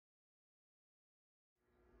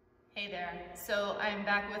Hey there, so I'm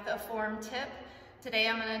back with a form tip. Today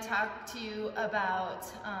I'm going to talk to you about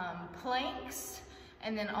planks,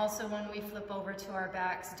 and then also when we flip over to our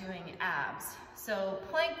backs doing abs. So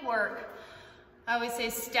plank work, I always say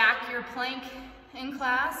stack your plank in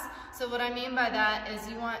class. So what I mean by that is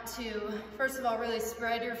you want to, first of all, really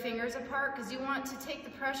spread your fingers apart because you want to take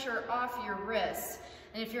the pressure off your wrists.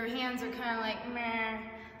 And if your hands are kind of like meh,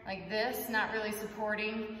 like this, not really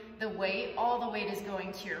supporting the weight, all the weight is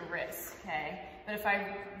going to your wrists, okay? But if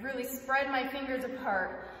I really spread my fingers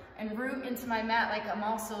apart and root into my mat like I'm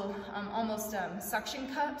also almost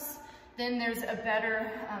suction cups, then there's a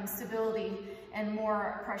better stability and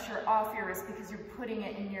more pressure off your wrist because you're putting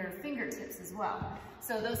it in your fingertips as well.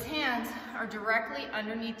 So those hands are directly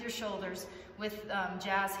underneath your shoulders with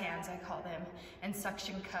jazz hands, I call them, and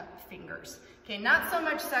suction cup fingers. Okay, not so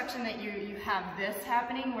much suction that you have this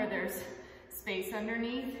happening where there's space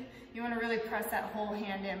underneath. You want to really press that whole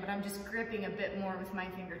hand in, but I'm just gripping a bit more with my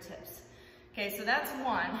fingertips. Okay, so that's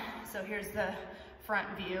one. So here's the front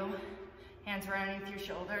view. Hands right underneath your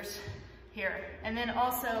shoulders here. And then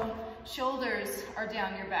also shoulders are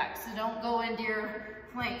down your back. So don't go into your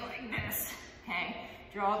plank like this, okay?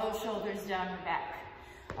 Draw those shoulders down your back.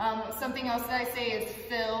 Something else that I say is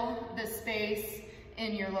fill the space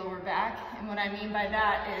in your lower back. And what I mean by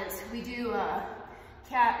that is we do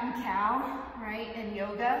cat and cow, right, in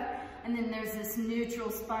yoga. And then there's this neutral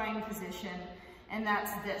spine position, and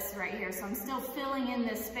that's this right here. So I'm still filling in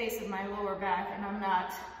this space of my lower back, and I'm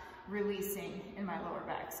not releasing in my lower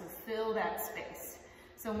back. So fill that space.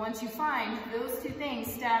 So once you find those two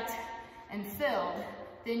things stacked and filled,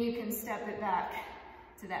 then you can step it back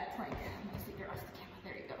to that plank. My feet are off the camera.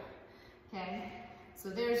 There you go. Okay, so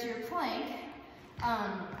there's your plank.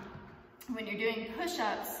 When you're doing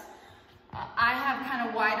push-ups, I have kind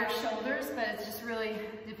of wider shoulders, but it's just really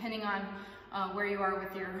depending on where you are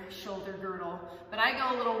with your shoulder girdle. But I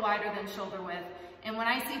go a little wider than shoulder width. And when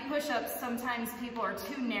I see push-ups, sometimes people are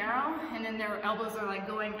too narrow and then their elbows are like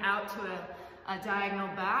going out to a diagonal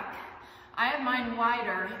back. I have mine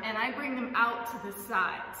wider and I bring them out to the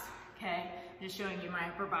sides, okay? Just showing you my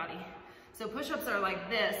upper body. So push-ups are like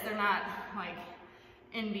this, they're not like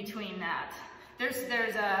in between that. There's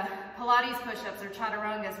Pilates push-ups or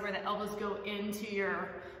chaturangas where the elbows go into your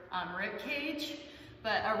rib cage,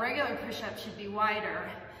 but a regular push-up should be wider.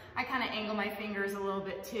 I kind of angle my fingers a little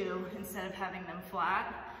bit too instead of having them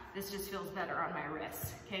flat. This just feels better on my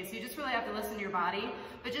wrists. Okay, so you just really have to listen to your body,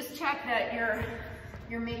 but just check that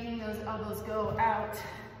you're making those elbows go out.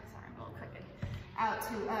 Sorry, I'm a little crooked. Out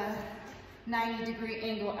to a 90-degree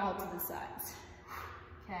angle out to the sides.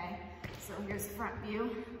 Okay, so here's the front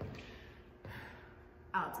view.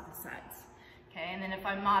 Out to the sides. Okay, and then if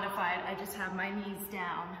I'm modified, I just have my knees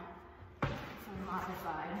down. If I'm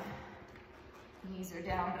modified, knees are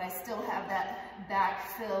down, but I still have that back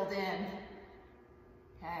filled in.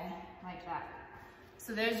 Okay, like that.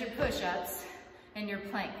 So there's your push-ups and your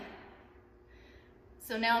plank.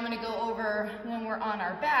 So now I'm gonna go over when we're on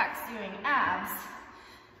our backs doing abs.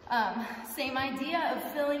 Same idea of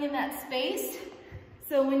filling in that space.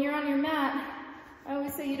 So when you're on your mat, I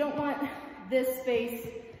always say you don't want this space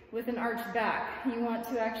with an arched back. You want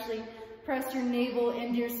to actually press your navel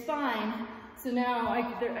into your spine. So now I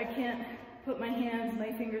can't put my hands,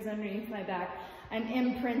 my fingers underneath my back. I'm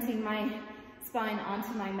imprinting my spine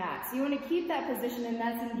onto my mat. So you want to keep that position, and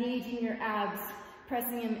that's engaging your abs,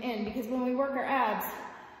 pressing them in, because when we work our abs,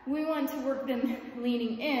 we want to work them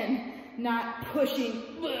leaning in, not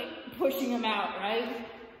pushing them out, right?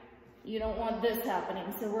 You don't want this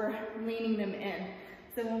happening, so we're leaning them in.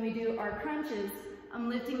 So when we do our crunches, I'm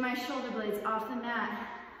lifting my shoulder blades off the mat,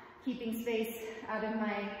 keeping space out of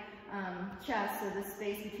my chest, so the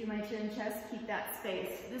space between my chin and chest, keep that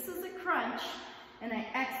space. This is a crunch, and I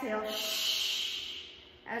exhale, shh,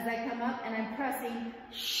 as I come up, and I'm pressing,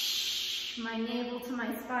 shh, my navel to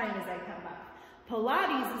my spine as I come up.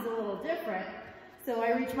 Pilates is a little different. So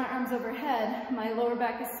I reach my arms overhead, my lower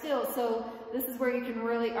back is still, so this is where you can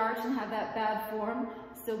really arch and have that bad form.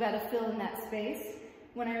 Still got to fill in that space.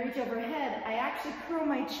 When I reach overhead, I actually curl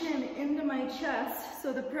my chin into my chest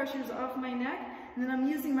so the pressure's off my neck, and then I'm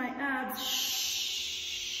using my abs,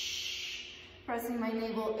 shh, pressing my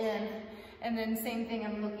navel in. And then same thing,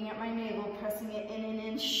 I'm looking at my navel, pressing it in and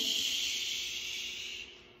in, shh.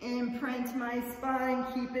 Imprint my spine,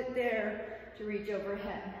 keep it there to reach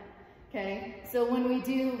overhead. Okay, so when we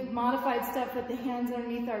do modified stuff with the hands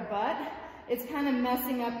underneath our butt, it's kind of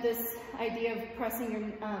messing up this idea of pressing your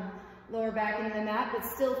lower back into the mat, but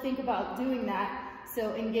still think about doing that.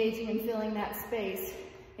 So engaging and filling that space.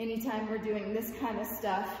 Anytime we're doing this kind of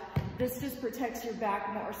stuff, this just protects your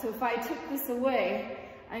back more. So if I took this away,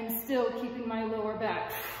 I'm still keeping my lower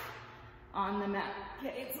back on the mat.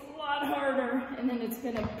 Okay, it's a lot harder, and then it's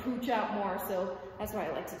gonna pooch out more, so that's why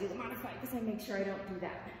I like to do the modified, because I make sure I don't do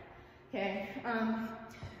that. Okay,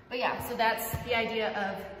 but yeah, so that's the idea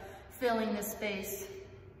of filling the space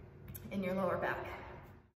in your lower back.